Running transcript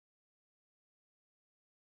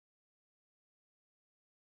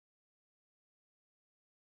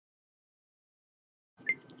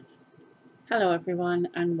Hello everyone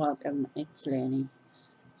and welcome, it's Lainey.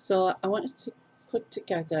 So I wanted to put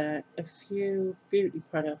together a few beauty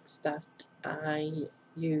products that I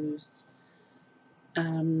use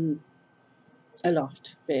a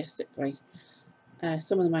lot basically.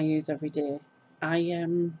 Some of them I use every day. I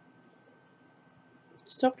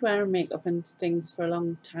stopped wearing makeup and things for a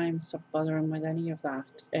long time, stopped bothering with any of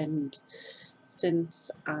that, and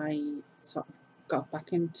since I sort of got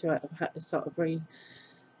back into it I've had to sort of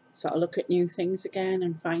look at new things again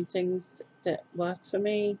and find things that work for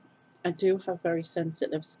me. I do have very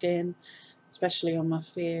sensitive skin, especially on my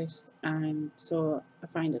face, and so I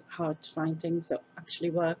find it hard to find things that actually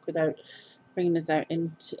work without bringing us out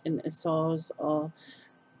into sores or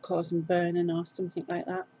causing burning or something like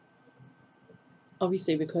that.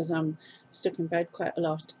 Obviously, because I'm stuck in bed quite a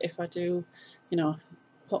lot, if I do, you know,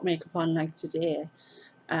 put makeup on like today,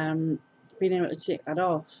 um, being able to take that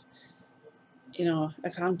off, I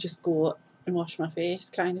can't just go and wash my face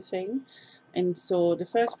kind of thing. And so the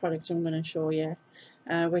first product I'm going to show you,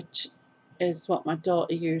 which is what my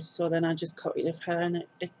daughter used, so then I just copied it of her, and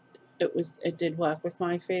it did work with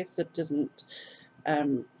my face. It doesn't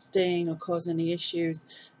sting or cause any issues,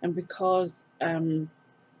 and because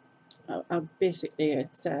basically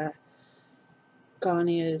it's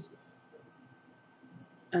Garnier's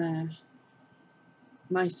uh,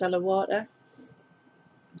 micellar water,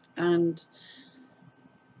 and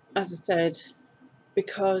as I said,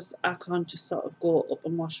 because I can't just sort of go up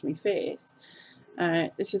and wash my face,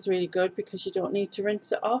 this is really good because you don't need to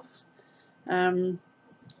rinse it off. So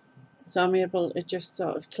I'm able to just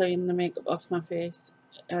sort of clean the makeup off my face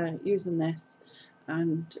using this,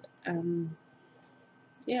 and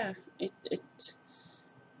yeah, it's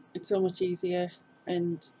so much easier,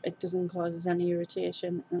 and it doesn't cause any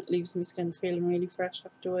irritation, and it leaves my skin feeling really fresh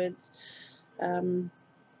afterwards. Um,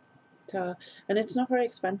 so, and it's not very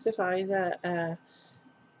expensive either. I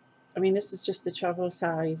mean, this is just the travel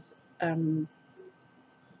size.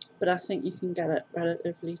 But I think you can get it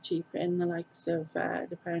relatively cheap in the likes of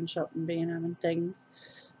the pound shop and B&M and things.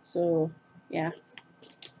 So yeah,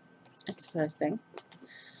 that's the first thing.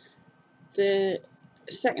 The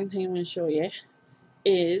second thing I'm going to show you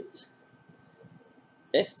is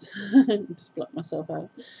this. Just block myself out.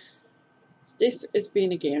 This has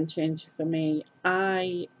been a game changer for me.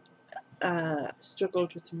 I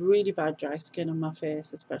struggled with really bad dry skin on my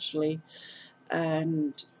face especially,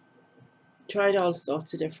 and tried all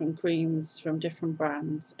sorts of different creams from different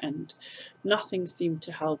brands, and nothing seemed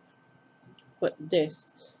to help. But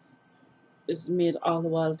this has made all the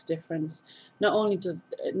world a difference. Not only does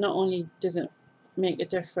it make a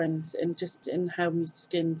difference in just in how my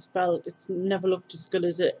skin's felt, it's never looked as good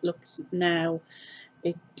as it looks now.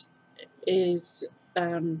 It is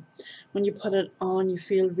when you put it on, you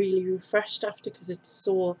feel really refreshed after, because it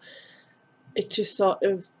just sort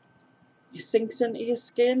of sinks into your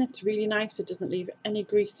skin. It's really nice. It doesn't leave any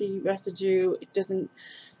greasy residue. It doesn't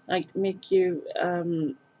like make you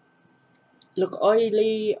look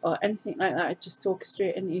oily or anything like that. It just soaks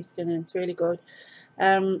straight into your skin, and it's really good.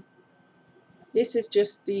 This is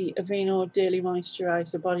just the Aveeno Daily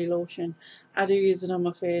Moisturiser Body Lotion. I do use it on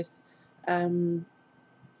my face.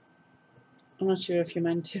 I'm not sure if you're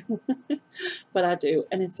meant to, but I do,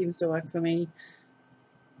 and it seems to work for me.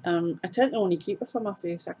 I tend to only keep it for my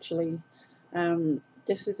face actually.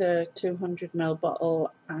 This is a 200ml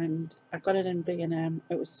bottle, and I got it in B&M.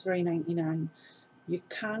 It was £3.99. You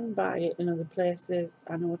can buy it in other places.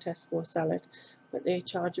 I know Tesco sell it, but they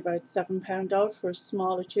charge about £7 out for a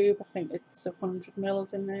smaller tube. I think it's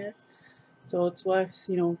 100ml in theirs, so it's worth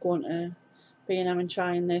going to B&M and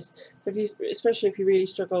trying this. Especially if you really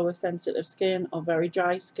struggle with sensitive skin or very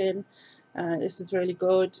dry skin, this is really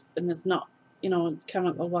good, and it's not,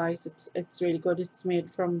 chemical wise, it's really good. It's made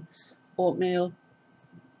from oatmeal,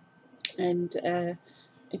 and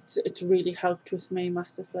it's really helped with me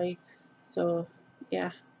massively. So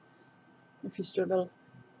yeah, if you struggle,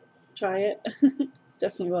 try it. It's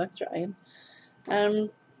definitely worth trying. I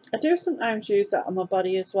do sometimes use that on my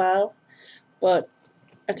body as well, but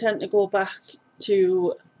I tend to go back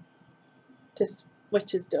to this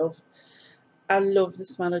Witch's Dove. I love the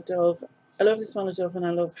smell of Dove. I love the smell of Dove, and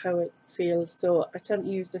I love how it feels, so I tend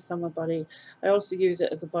to use this on my body. I also use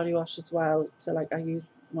it as a body wash as well. So like I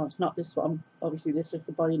use, well, not this one, obviously this is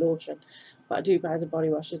the body lotion, but I do buy the body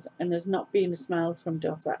washes, and there's not been a smell from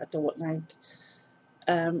Dove that I don't like.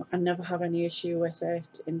 I never have any issue with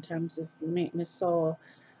it in terms of making it sore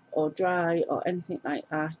or dry or anything like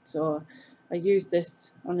that. So I use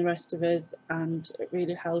this on the rest of us, and it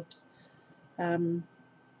really helps. And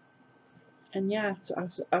yeah,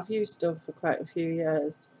 I've used Dove for quite a few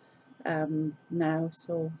years now,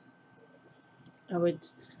 so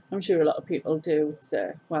I'm sure a lot of people do. It's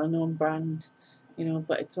a well-known brand, you know,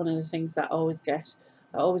 but it's one of the things that I always get.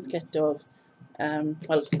 I always get Dove.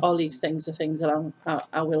 Well, all these things are things that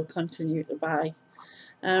I will continue to buy.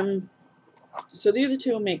 So the other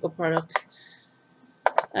two makeup products,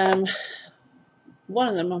 one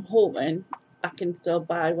of them I'm hoping I can still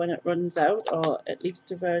buy when it runs out, or at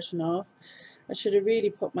least a version of. I should have really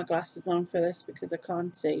put my glasses on for this because I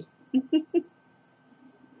can't see.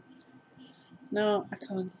 No, I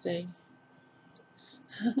can't see.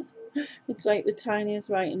 It's like the tiniest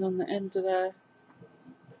writing on the end of the...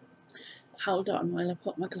 Hold on while I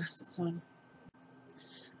put my glasses on.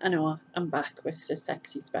 I know, I'm back with the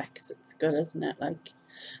sexy specs. It's good, isn't it? Like,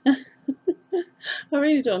 I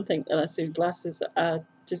really don't think that I see glasses are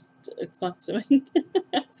just, it's not something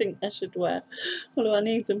I think I should wear. Although I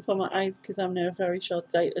need them for my eyes because I'm now very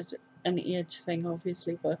short-sighted, an age thing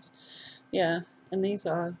obviously, but yeah, and these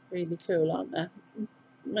are really cool, aren't they?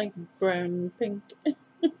 Like brown and pink.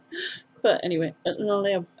 But anyway,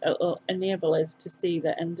 it'll enable us to see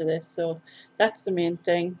the end of this, so that's the main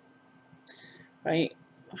thing, right?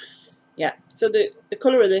 Yeah, so the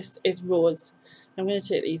colour of this is rose. I'm going to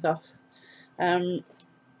take these off.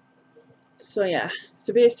 So yeah,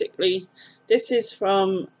 so basically this is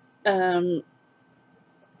from the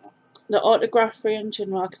Autograph range in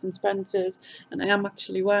Marks and Spencer's, and I am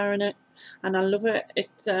actually wearing it and I love it.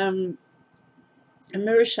 It's a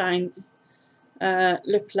Mirror Shine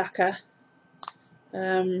lip lacquer,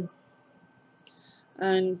 and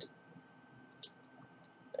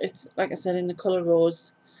it's, like I said, in the colour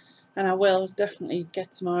rose, and I will definitely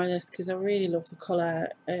get some more of this because I really love the colour,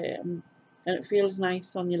 and it feels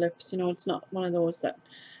nice on your lips. You know, it's not one of those that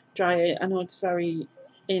dry. I know it's very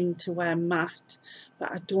in to wear matte,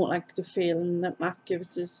 but I don't like the feeling that matte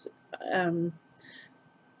gives us.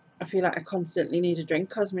 I feel like I constantly need a drink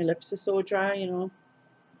because my lips are so dry, you know.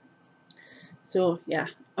 So yeah,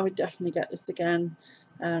 I would definitely get this again.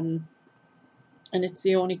 And it's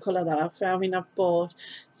the only colour that I've found. I mean, I've bought,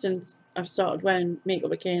 since I've started wearing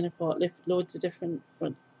makeup again, I've bought loads of different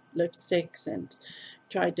lipsticks and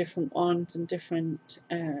tried different ones and different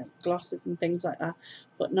glosses and things like that,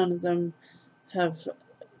 but none of them have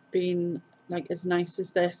been like as nice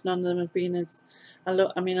as this. None of them have been as,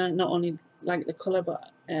 I mean, I not only like the colour,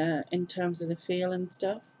 but in terms of the feel and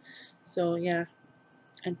stuff. So yeah,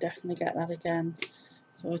 I'd definitely get that again.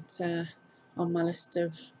 So it's on my list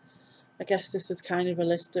of, I guess this is kind of a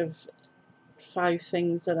list of 5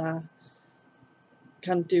 things that I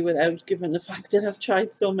can't do without, given the fact that I've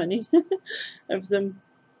tried so many of them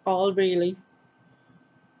all, really.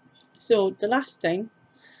 So the last thing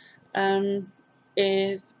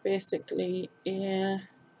is basically a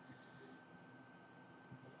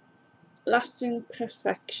Lasting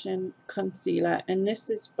Perfection concealer, and this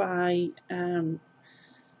is by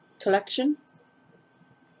Collection.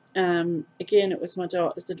 Again, it was my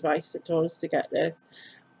daughter's advice that told us to get this.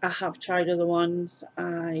 I have tried other ones.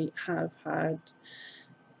 I have had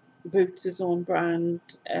Boots' own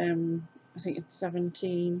brand, I think it's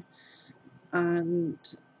 17, and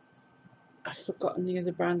I've forgotten the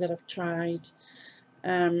other brand that I've tried,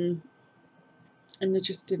 and they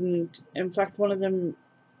just didn't. In fact, one of them,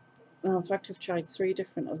 no, in fact I've tried 3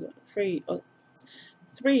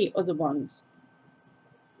 other ones,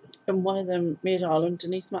 and one of them made all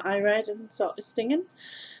underneath my eye red and sort of stinging.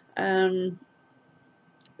 But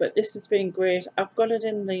this has been great. I've got it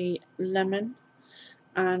in the lemon,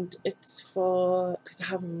 and it's for, because I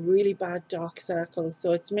have really bad dark circles,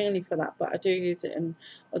 so it's mainly for that, but I do use it in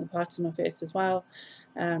other parts of my face as well.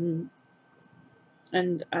 And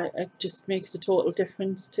it just makes a total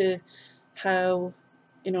difference to how,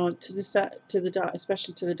 you know, to the dark,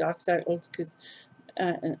 especially to the dark circles, because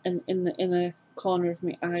and in the inner corner of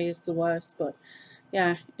my eye is the worst. But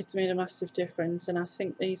yeah, it's made a massive difference, and I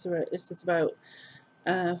think this is about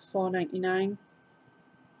 $4.99.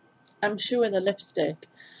 I'm sure the lipstick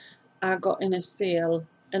I got in a sale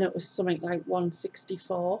and it was something like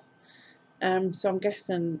 $1.64. So I'm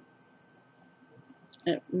guessing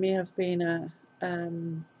it may have been a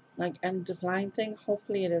like end of line thing.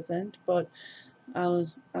 Hopefully it isn't, but I'll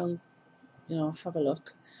you know, have a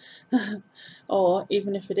look. Or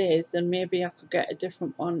even if it is, then maybe I could get a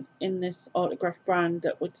different one in this Autograph brand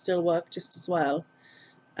that would still work just as well.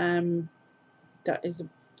 That is a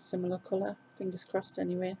similar colour. Fingers crossed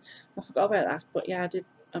anyway. I forgot about that, but yeah,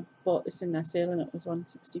 I bought this in their sale and it was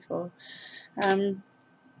 $1.64.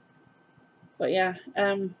 But yeah,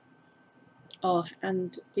 oh,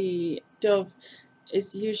 and the Dove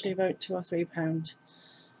is usually about £2 or £3.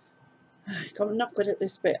 I'm not good at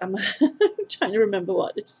this bit. I'm trying to remember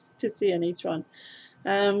what to see in each one.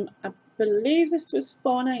 But believe this was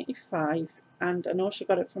 £4.95, and I know she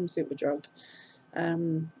got it from Superdrug.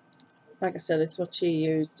 Like I said, it's what she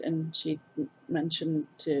used, and she mentioned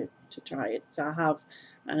to try it, so I have,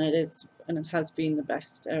 and it has been the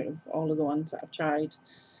best out of all of the ones that I've tried.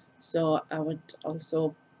 So I would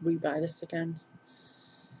also rebuy this again.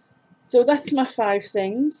 So that's my 5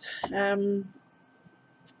 things. I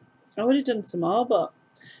would have done some more, but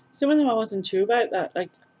some of them I wasn't sure about that.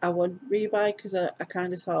 Like, I would rebuy because I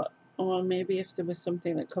kind of thought, oh, well, maybe if there was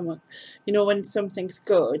something that come up, you know, when something's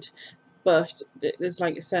good, but there's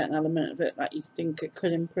like a certain element of it that you think it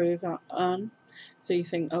could improve on. So you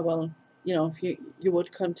think, oh well, you know, if you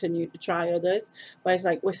would continue to try others. Whereas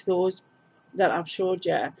like with those that I've showed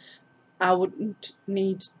you, I wouldn't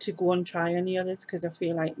need to go and try any others because I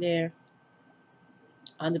feel like they're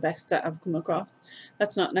are the best that I've come across.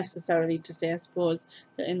 That's not necessarily to say, I suppose,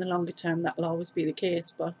 that in the longer term that'll always be the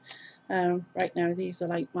case, but right now these are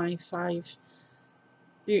like my 5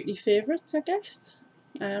 beauty favourites, I guess.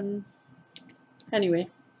 Anyway,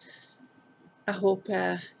 I hope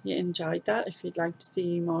you enjoyed that. If you'd like to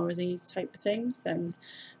see more of these type of things, then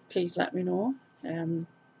please let me know. Thank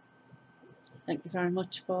you very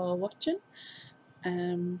much for watching.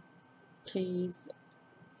 Please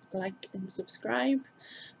like and subscribe,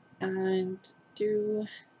 and do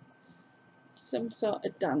some sort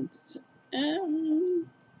of dance.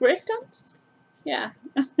 Break dance? Yeah.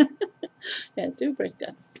 Yeah, do break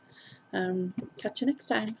dance. Catch you next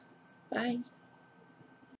time. Bye.